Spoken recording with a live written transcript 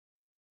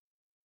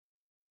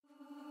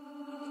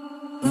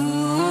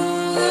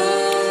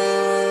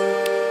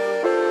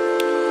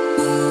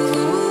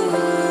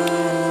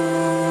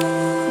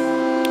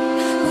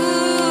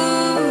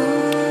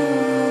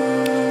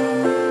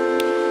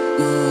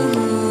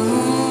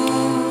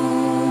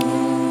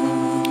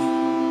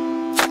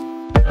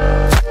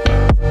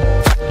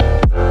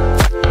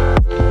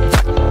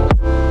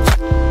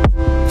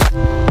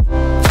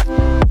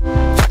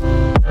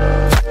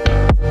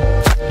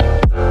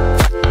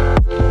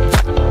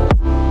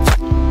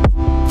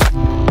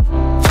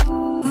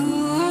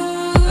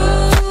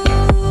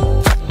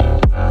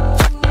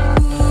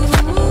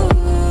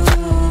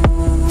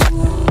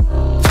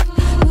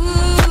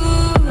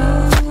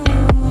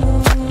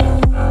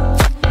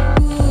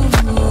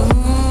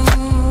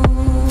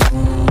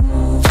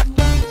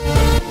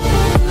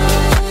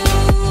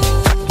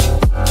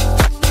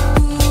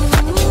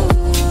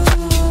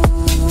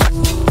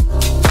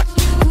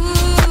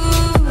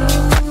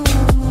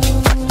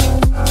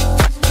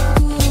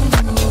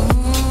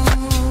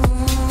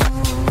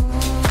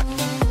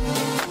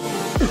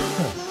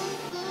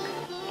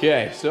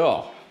Okay,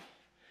 so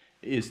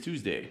it is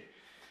Tuesday.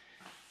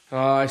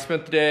 I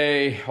spent the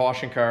day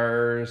washing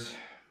cars.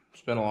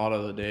 Spent a lot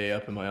of the day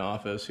up in my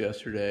office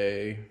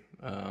yesterday.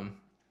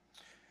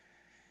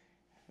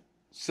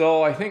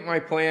 So I think my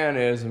plan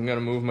is I'm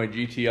gonna move my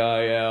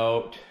GTI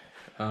out.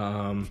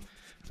 I'm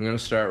gonna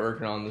start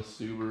working on the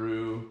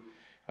Subaru.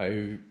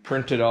 I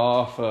printed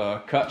off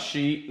a cut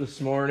sheet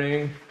this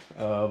morning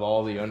of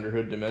all the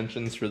underhood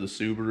dimensions for the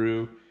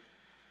Subaru.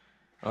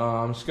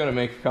 I'm just gonna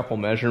make a couple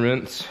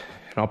measurements,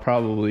 and I'll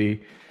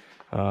probably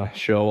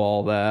show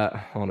all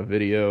that on a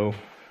video.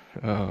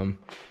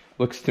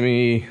 Looks to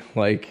me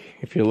like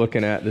if you're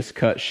looking at this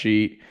cut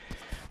sheet,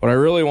 what I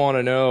really want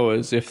to know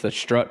is if the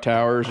strut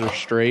towers are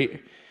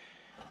straight.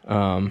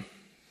 So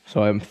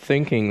I'm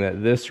thinking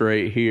that this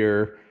right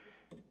here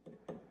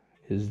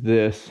is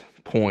this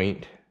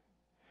point.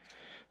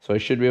 So I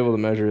should be able to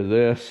measure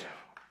this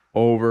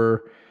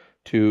over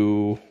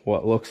to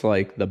what looks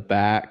like the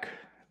back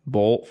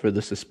bolt for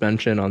the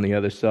suspension on the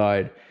other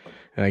side.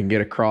 And I can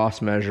get a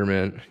cross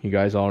measurement. You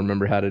guys all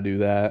remember how to do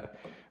that.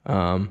 So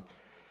I'm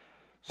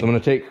going to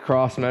take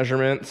cross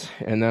measurements,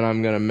 and then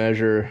I'm going to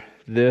measure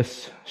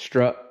this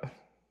strut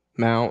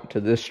mount to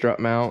this strut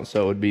mount.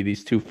 So it would be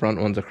these two front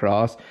ones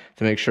across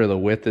to make sure the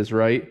width is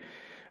right.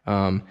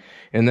 And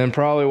then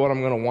probably what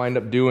I'm going to wind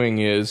up doing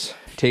is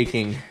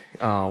taking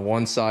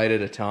one side at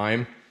a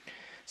time.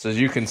 So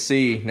as you can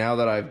see, now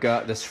that I've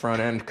got this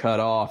front end cut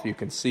off, you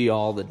can see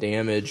all the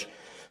damage.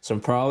 So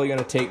I'm probably going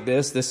to take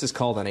this is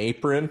called an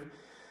apron,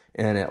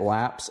 and it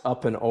laps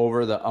up and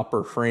over the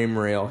upper frame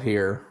rail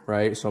here,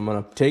 right? So I'm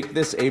going to take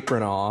this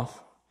apron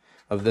off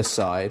of this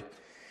side.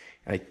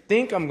 I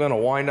think I'm going to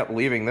wind up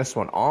leaving this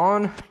one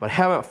on, but I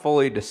haven't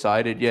fully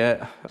decided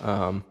yet.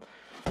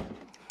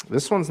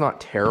 This one's not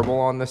terrible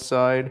on this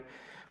side,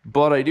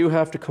 but I do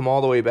have to come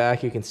all the way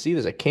back. You can see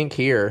there's a kink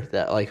here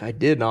that I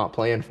did not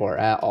plan for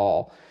at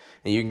all.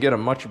 And you can get a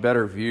much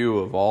better view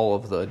of all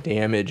of the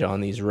damage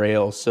on these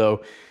rails.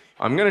 So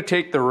I'm going to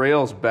take the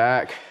rails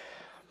back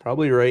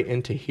probably right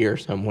into here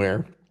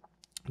somewhere,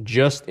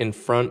 just in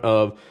front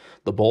of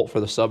the bolt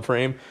for the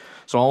subframe.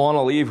 So I want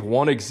to leave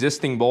one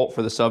existing bolt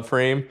for the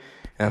subframe,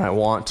 and I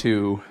want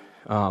to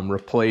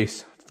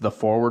replace the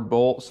forward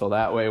bolt. So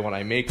that way when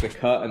I make the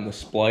cut and the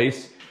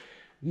splice,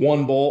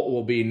 one bolt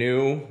will be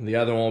new, the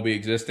other one will be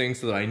existing,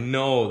 so that I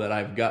know that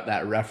I've got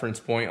that reference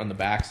point on the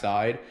back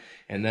side.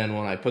 And then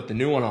when I put the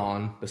new one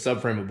on, the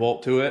subframe will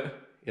bolt to it,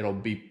 it'll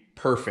be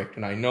perfect,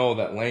 and I know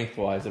that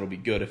lengthwise it'll be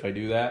good if I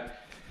do that.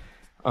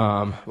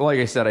 Like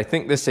I said, I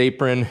think this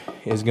apron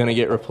is going to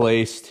get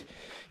replaced.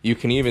 You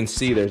can even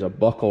see there's a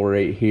buckle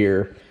right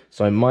here,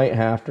 so I might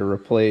have to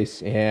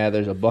replace, yeah,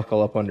 there's a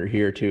buckle up under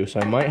here too,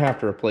 so I might have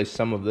to replace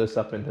some of this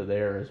up into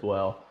there as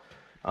well.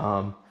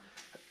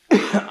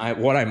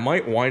 What I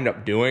might wind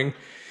up doing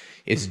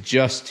is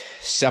just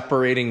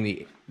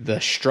separating the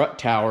strut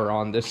tower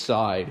on this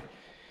side,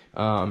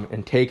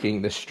 and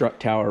taking the strut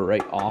tower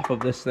right off of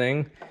this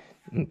thing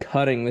and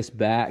cutting this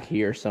back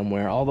here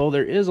somewhere. Although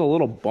there is a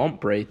little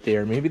bump right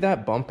there. Maybe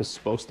that bump is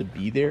supposed to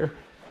be there,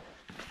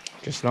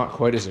 just not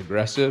quite as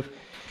aggressive.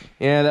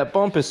 Yeah, that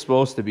bump is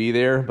supposed to be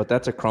there, but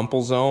that's a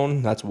crumple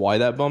zone. That's why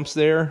that bump's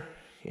there.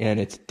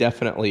 And it's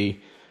definitely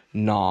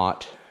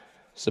not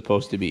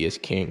supposed to be as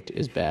kinked,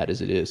 as bad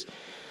as it is.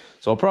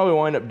 So I'll probably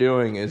wind up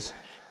doing is,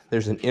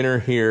 there's an inner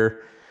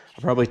here.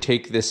 I'll probably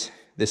take this,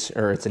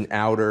 or it's an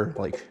outer,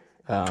 like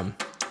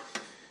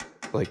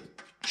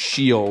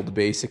shield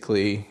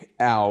basically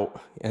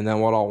out, and then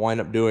what I'll wind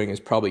up doing is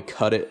probably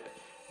cut it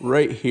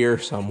right here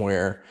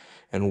somewhere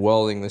and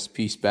welding this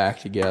piece back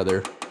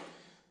together.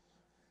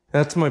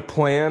 That's my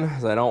plan.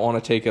 I don't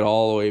want to take it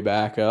all the way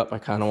back up. I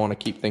kind of want to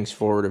keep things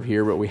forward of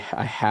here, but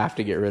I have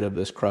to get rid of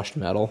this crushed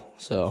metal.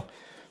 So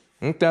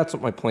I think that's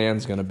what my plan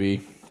is going to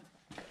be.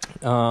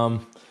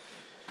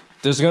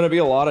 There's going to be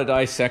a lot of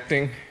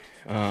dissecting.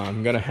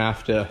 I'm going to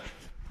have to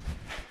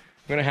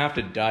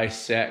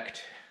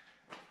dissect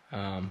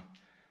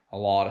a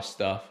lot of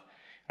stuff.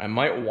 I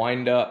might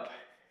wind up,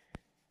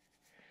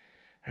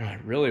 I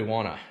really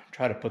want to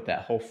try to put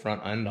that whole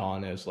front end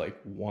on as like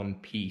one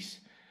piece.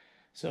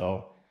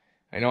 So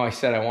I know I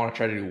said I want to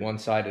try to do one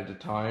side at a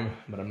time,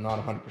 but I'm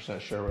not 100%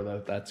 sure whether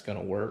that's going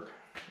to work.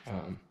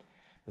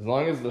 As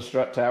long as the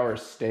strut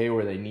towers stay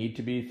where they need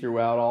to be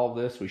throughout all of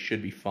this, we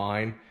should be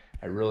fine.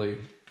 The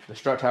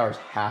strut towers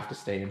have to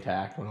stay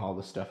intact when all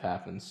this stuff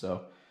happens.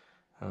 So,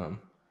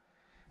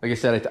 like I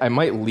said, I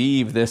might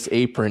leave this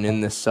apron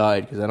in this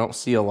side because I don't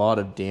see a lot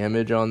of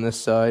damage on this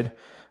side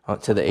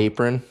to the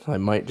apron. I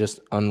might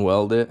just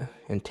unweld it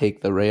and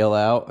take the rail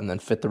out and then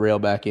fit the rail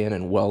back in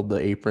and weld the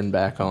apron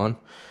back on.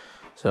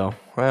 So,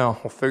 well,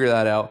 we'll figure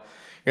that out.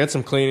 I got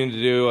some cleaning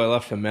to do. I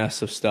left a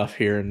mess of stuff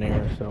here and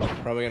there, so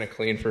I'm probably going to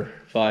clean for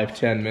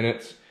 5-10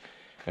 minutes.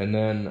 And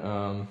then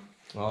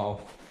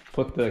I'll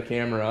put the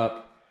camera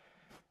up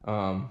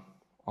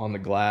on the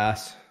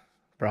glass,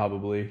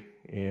 probably,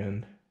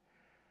 and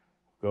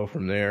go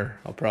from there.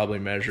 I'll probably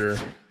measure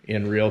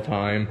in real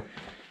time,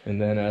 and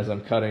then as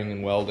I'm cutting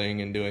and welding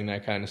and doing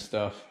that kind of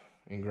stuff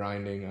and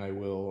grinding, I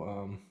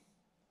will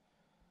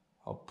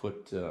I'll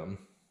put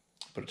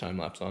Put a time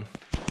lapse on.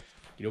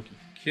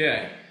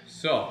 Okay,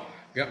 so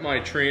got my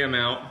tram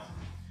out.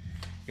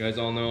 You guys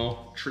all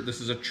know this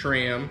is a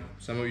tram.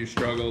 Some of you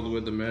struggled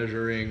with the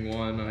measuring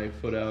one I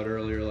put out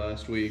earlier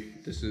last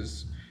week. This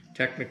is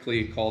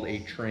technically called a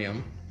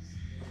tram.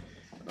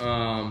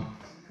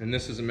 And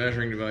this is a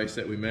measuring device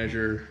that we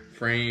measure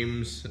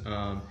frames,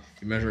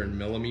 we measure in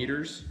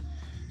millimeters.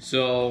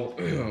 So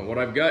what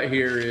I've got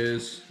here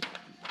is,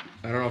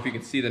 I don't know if you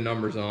can see the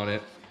numbers on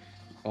it.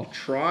 I'll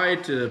try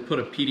to put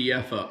a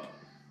PDF up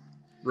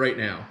right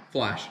now,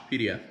 flash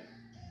PDF.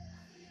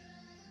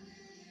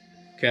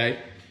 Okay,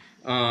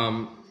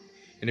 and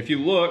if you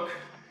look,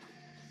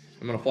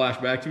 I'm gonna flash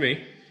back to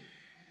me.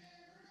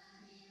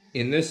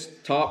 In this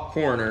top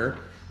corner,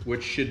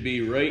 which should be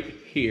right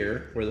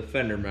here where the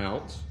fender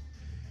mounts,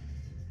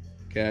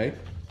 okay,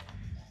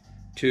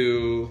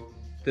 to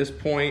this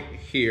point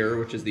here,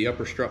 which is the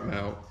upper strut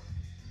mount,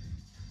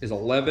 is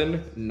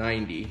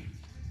 1190,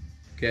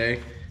 okay?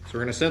 So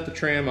we're gonna set the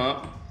tram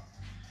up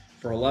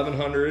for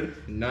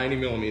 1190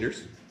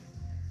 millimeters.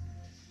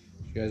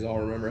 You guys all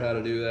remember how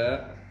to do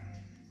that?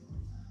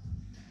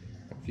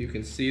 If you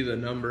can see the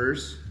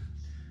numbers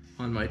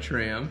on my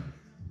tram.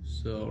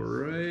 So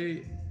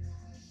right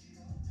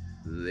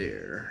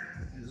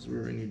there is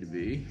where we need to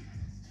be.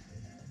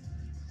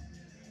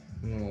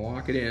 I'm gonna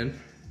lock it in.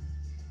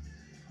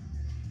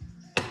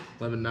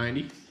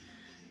 1190,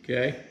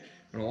 okay?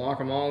 I'm gonna lock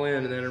them all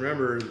in, and then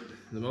remember,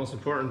 the most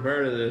important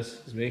part of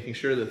this is making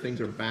sure that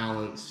things are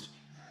balanced,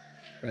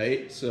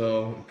 right?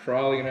 So I'm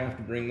probably gonna have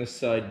to bring this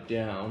side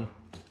down.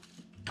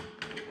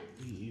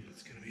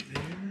 It's gonna be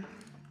there.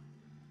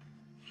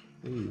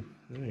 Ooh,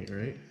 that ain't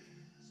right.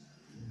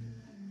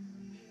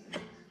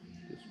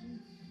 This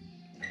one.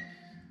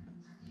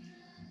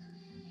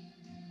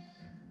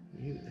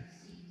 Either.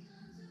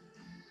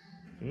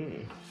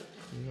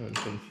 I'm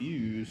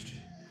confused.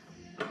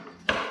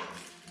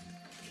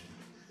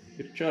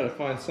 Gotta try to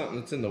find something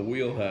that's in the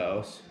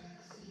wheelhouse.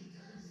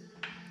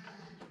 I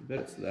bet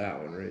it's that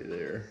one right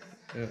there.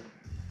 Yep.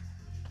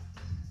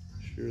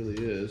 Surely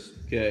is.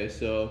 Okay,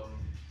 so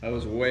I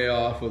was way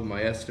off with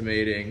my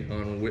estimating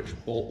on which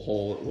bolt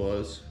hole it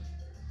was.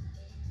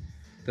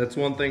 That's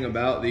one thing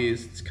about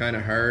these, it's kind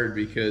of hard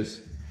because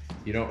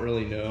you don't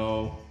really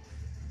know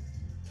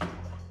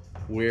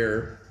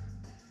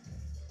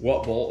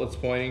what bolt it's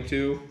pointing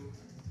to,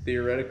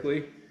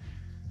 theoretically.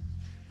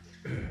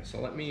 So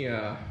let me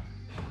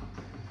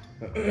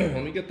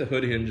get the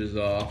hood hinges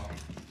off.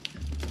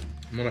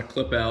 I'm gonna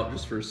clip out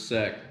just for a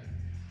sec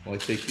while I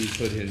take these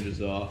hood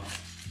hinges off.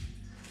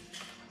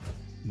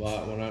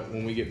 But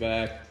when we get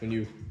back, when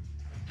you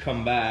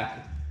come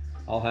back,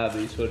 I'll have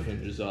these hood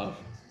hinges off,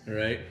 all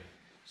right?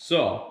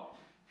 So,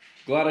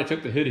 glad I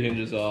took the hood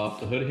hinges off.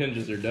 The hood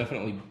hinges are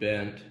definitely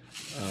bent.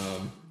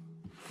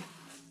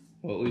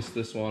 Well, at least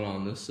this one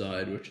on this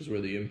side, which is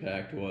where the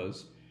impact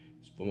was.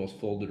 It's almost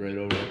folded right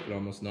over. I could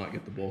almost not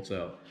get the bolts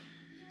out.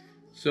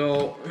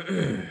 So,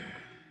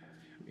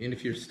 and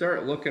if you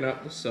start looking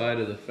up the side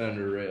of the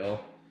fender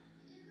rail,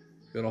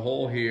 got a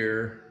hole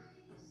here,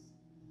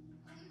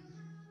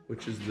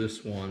 which is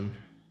this one.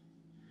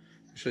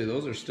 Actually,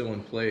 those are still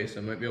in place.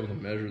 I might be able to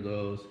measure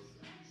those.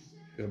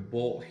 Got a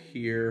bolt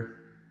here,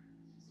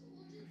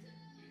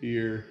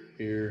 here,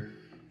 here.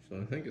 So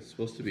I think it's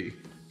supposed to be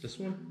this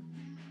one.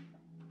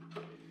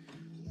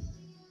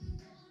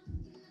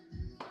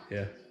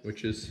 Yeah,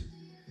 which is,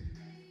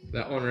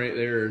 that one right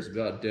there is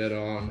about dead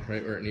on,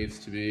 right where it needs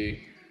to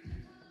be.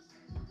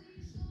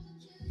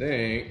 I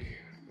think,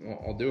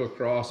 I'll do a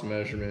cross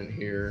measurement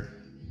here.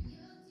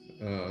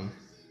 But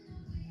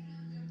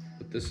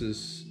this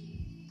is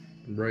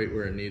right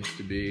where it needs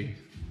to be.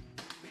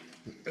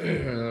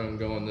 I'm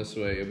going this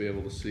way, you'll be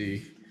able to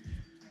see.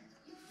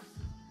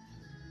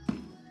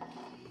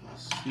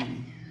 Let's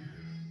see.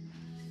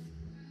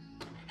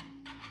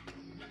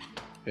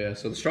 Yeah,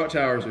 so the strut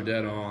towers are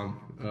dead on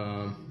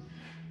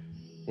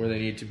where they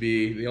need to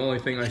be. The only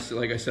thing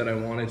like I said I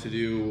wanted to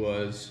do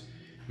was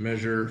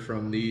measure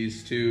from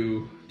these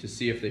two to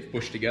see if they've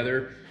pushed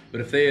together. But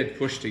if they had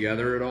pushed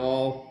together at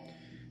all,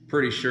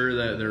 pretty sure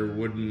that there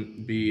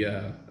wouldn't be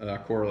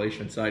a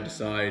correlation side to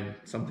side.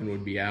 Something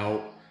would be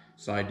out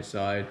side to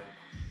side.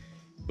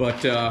 But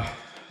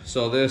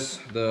so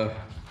the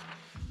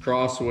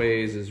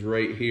crossways is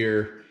right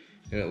here,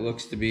 and it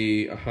looks to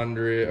be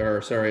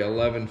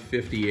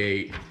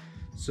 1158.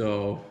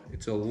 So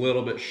it's a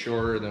little bit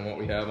shorter than what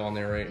we have on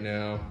there right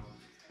now.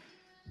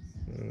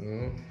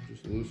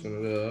 Just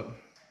loosen it up.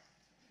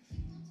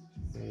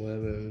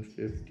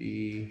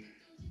 1158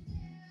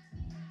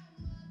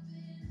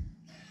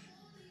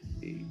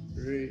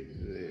 right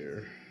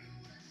there.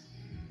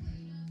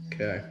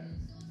 Okay.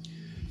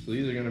 So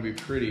these are going to be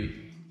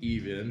pretty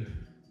even.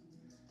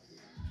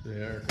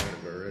 They are kind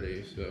of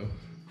already, so.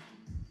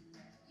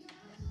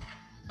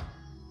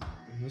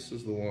 And this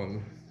is the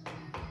one.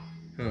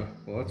 Huh,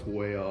 well that's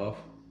way off.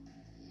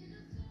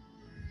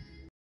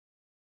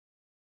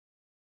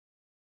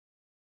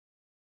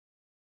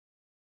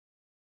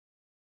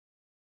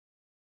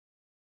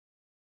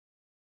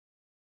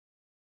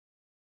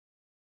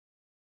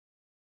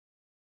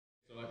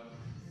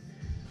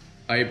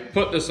 I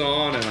put this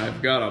on and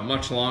I've got a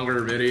much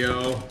longer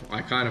video.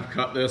 I kind of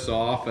cut this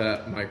off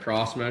at my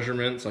cross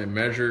measurements. I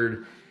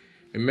measured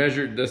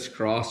this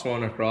cross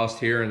one across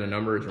here and the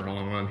number is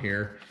wrong on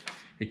here.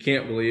 I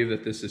can't believe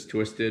that this is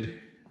twisted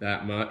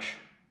that much.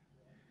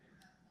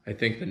 I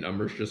think the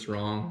number's just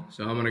wrong.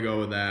 So I'm gonna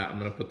go with that. I'm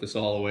gonna put this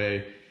all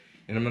away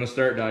and I'm gonna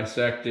start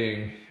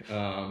dissecting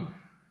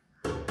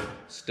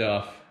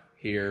stuff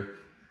here.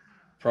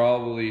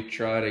 Probably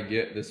try to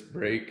get this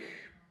brake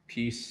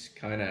piece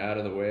kind of out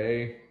of the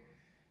way.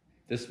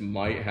 This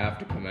might have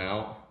to come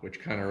out, which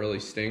kind of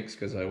really stinks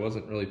because I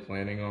wasn't really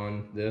planning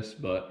on this,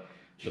 but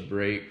the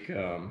brake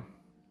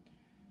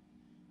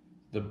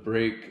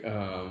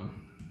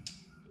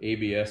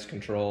ABS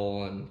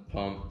control and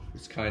pump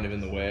is kind of in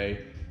the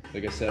way.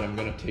 Like I said, I'm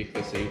gonna take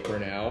this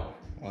apron out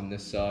on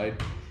this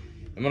side.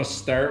 I'm gonna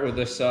start with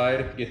this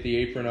side, get the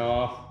apron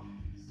off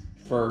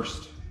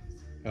first,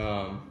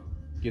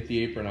 get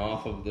the apron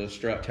off of the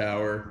strut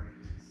tower,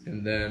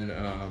 and then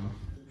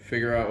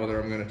figure out whether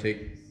I'm gonna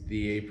take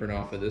the apron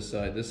off of this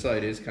side. This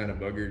side is kind of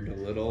buggered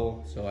a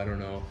little, so I don't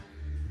know.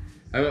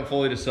 I haven't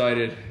fully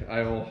decided.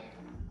 I will,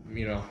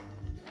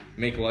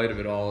 make light of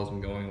it all as I'm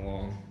going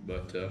along,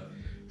 but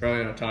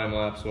probably in a time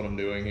lapse what I'm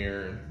doing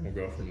here, and we'll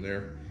go from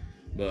there.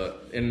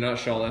 But in a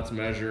nutshell, that's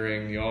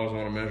measuring. You always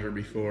want to measure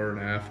before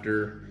and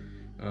after.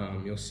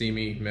 You'll see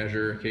me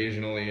measure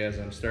occasionally as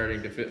I'm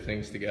starting to fit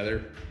things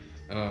together.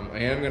 I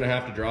am gonna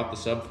have to drop the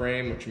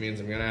subframe, which means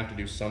I'm gonna have to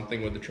do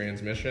something with the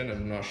transmission.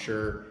 I'm not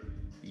sure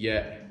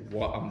yet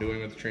what I'm doing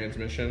with the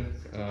transmission,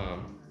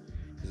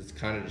 because it's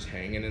kind of just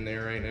hanging in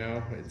there right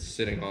now. It's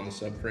sitting on the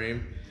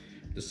subframe.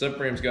 The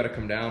subframe's gotta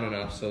come down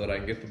enough so that I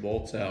can get the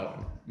bolts out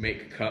and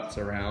make cuts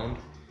around.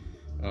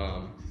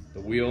 The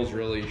wheels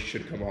really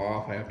should come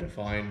off. I have to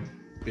find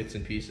bits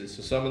and pieces.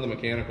 So some of the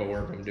mechanical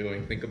work I'm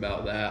doing, think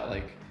about that,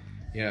 like,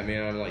 yeah,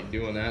 man, I'm like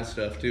doing that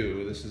stuff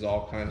too. This is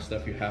all kind of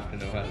stuff you have to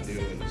know how to do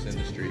in this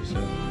industry, so.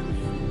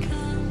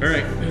 All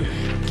right.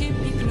 Keep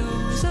me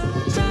close,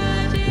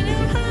 inside in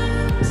your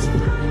hands.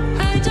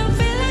 I don't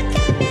feel like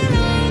getting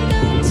on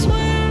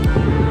elsewhere.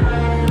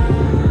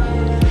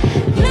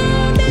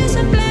 Now there's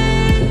a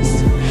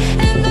place,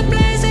 and the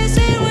place is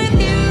in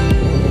with you.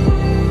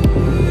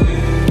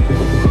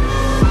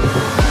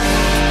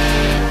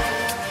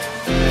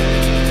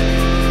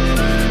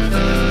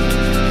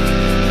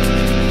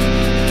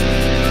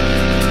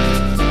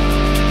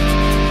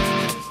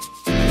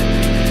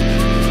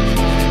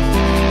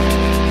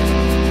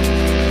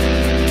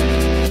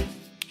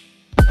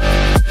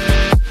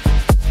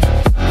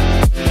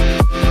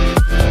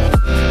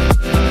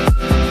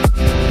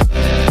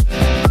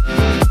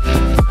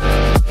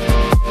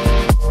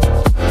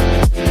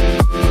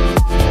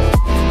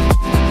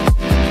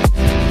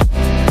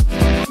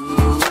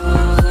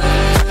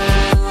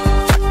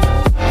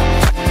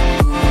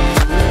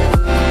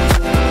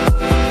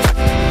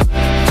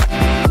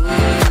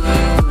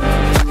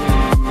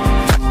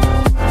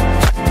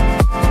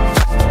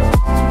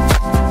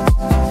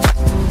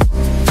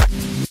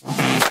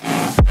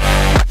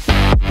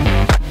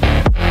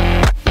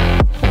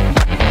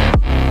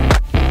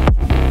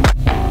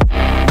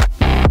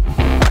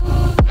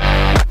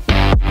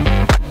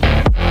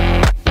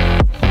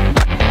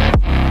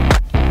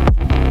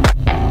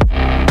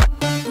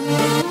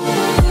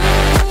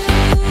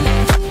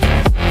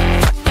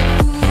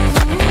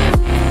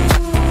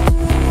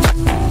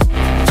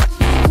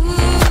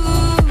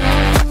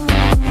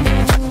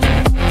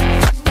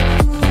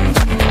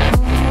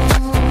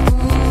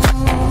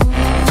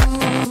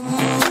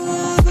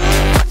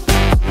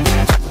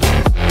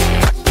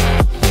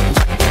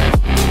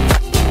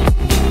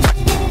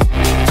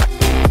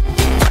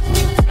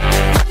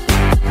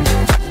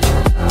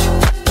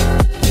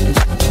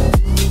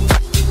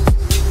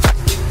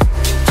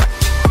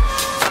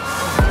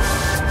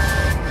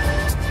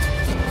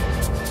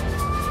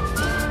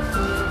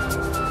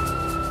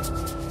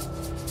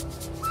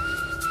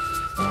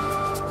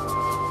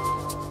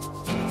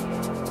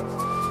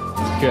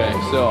 Okay,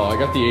 so I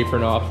got the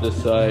apron off this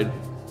side.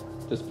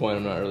 At this point,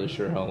 I'm not really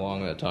sure how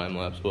long that time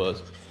lapse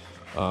was.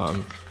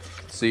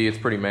 See, it's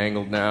pretty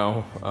mangled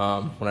now.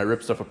 When I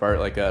rip stuff apart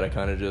like that, I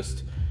kind of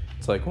just,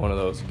 it's like one of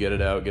those get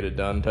it out, get it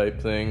done type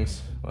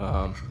things.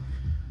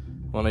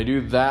 When I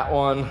do that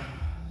one,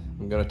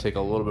 I'm gonna take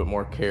a little bit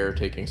more care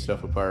taking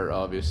stuff apart,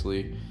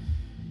 obviously.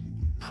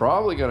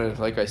 Probably gonna,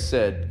 like I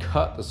said,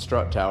 cut the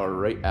strut tower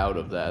right out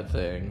of that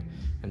thing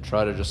and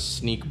try to just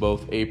sneak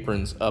both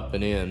aprons up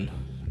and in.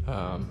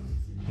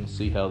 And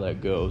see how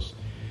that goes.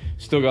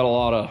 Still got a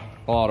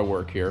lot of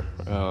work here.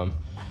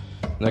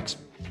 Next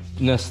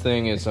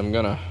thing is I'm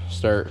gonna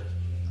start,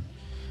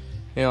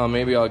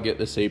 maybe I'll get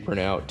this apron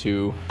out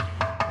too.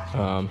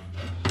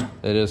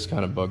 It is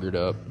kind of buggered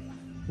up.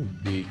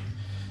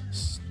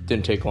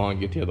 Didn't take long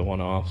to get the other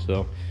one off.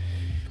 So,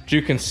 but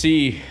you can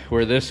see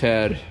where this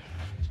had, I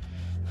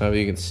don't know if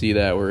you can see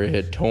that, where it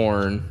had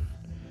torn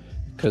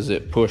because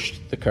it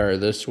pushed the car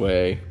this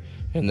way,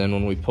 and then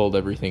when we pulled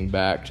everything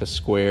back to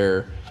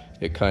square,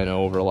 it kind of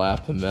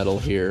overlapped the metal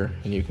here,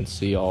 and you can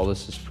see all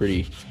this is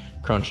pretty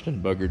crunched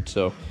and buggered.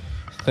 So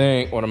I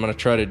think what I'm gonna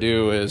try to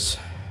do is,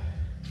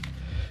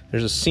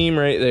 there's a seam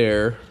right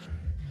there,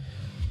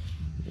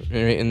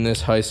 right in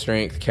this high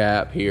strength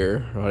cap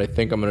here. What I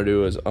think I'm gonna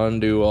do is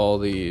undo all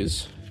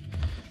these,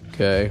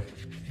 okay?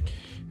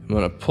 I'm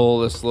gonna pull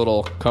this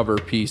little cover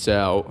piece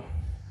out,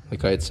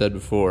 like I had said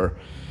before,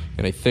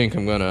 and I think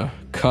I'm gonna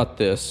cut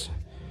this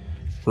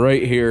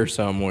right here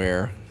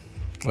somewhere,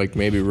 like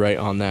maybe right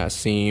on that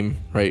seam,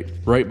 right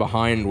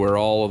behind where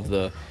all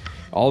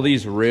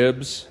these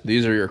ribs,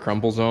 these are your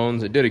crumple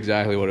zones. It did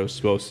exactly what it was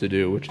supposed to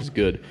do, which is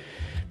good.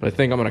 But I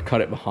think I'm gonna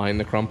cut it behind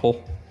the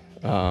crumple.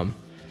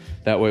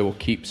 That way we'll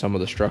keep some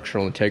of the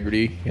structural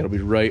integrity. It'll be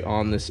right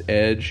on this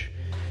edge.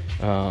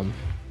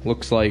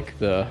 Looks like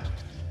the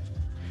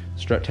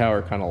strut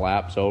tower kind of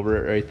laps over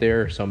it right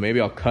there. So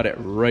maybe I'll cut it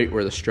right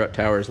where the strut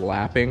tower is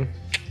lapping.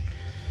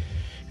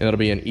 And that'll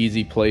be an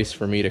easy place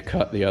for me to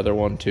cut the other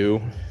one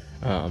too.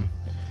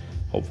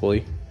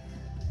 Hopefully.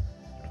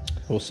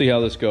 We'll see how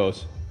this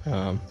goes. It's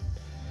a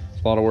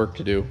lot of work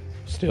to do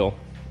still,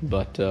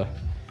 but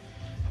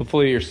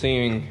hopefully you're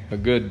seeing a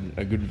good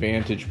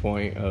vantage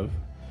point of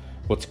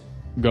what's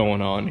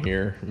going on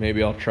here.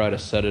 Maybe I'll try to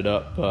set it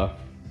up,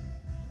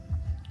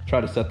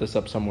 try to set this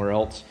up somewhere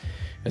else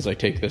as I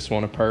take this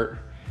one apart.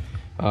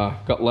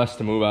 Got less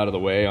to move out of the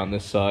way on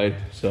this side,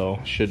 so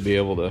should be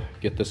able to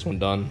get this one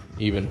done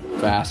even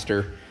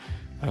faster.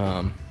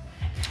 And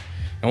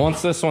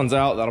once this one's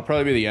out, that'll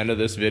probably be the end of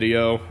this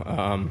video.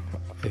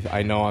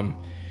 I know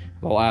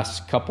the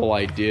last couple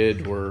I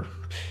did were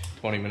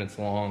 20 minutes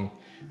long.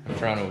 I'm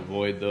trying to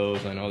avoid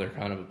those. I know they're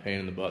kind of a pain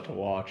in the butt to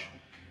watch.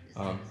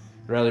 I'd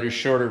rather do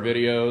shorter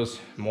videos,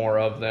 more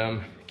of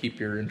them, keep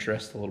your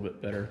interest a little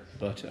bit better.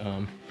 But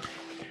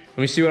let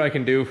me see what I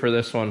can do for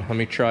this one. Let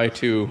me try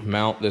to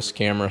mount this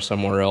camera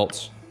somewhere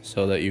else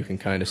so that you can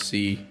kind of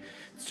see.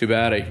 It's too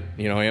bad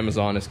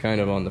Amazon is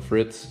kind of on the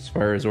fritz as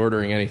far as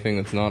ordering anything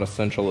that's not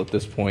essential at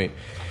this point,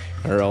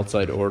 or else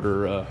I'd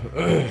order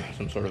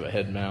some sort of a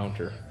head mount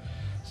or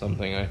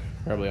something. I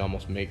probably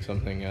almost make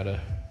something out of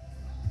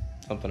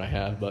something I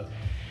have, but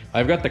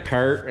I've got the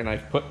cart and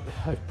I've put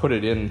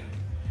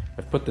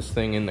this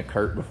thing in the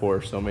cart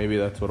before, so maybe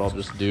that's what I'll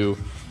just do.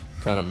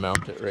 Kind of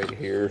mount it right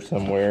here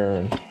somewhere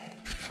and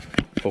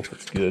hope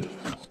it's good.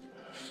 All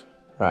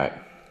right.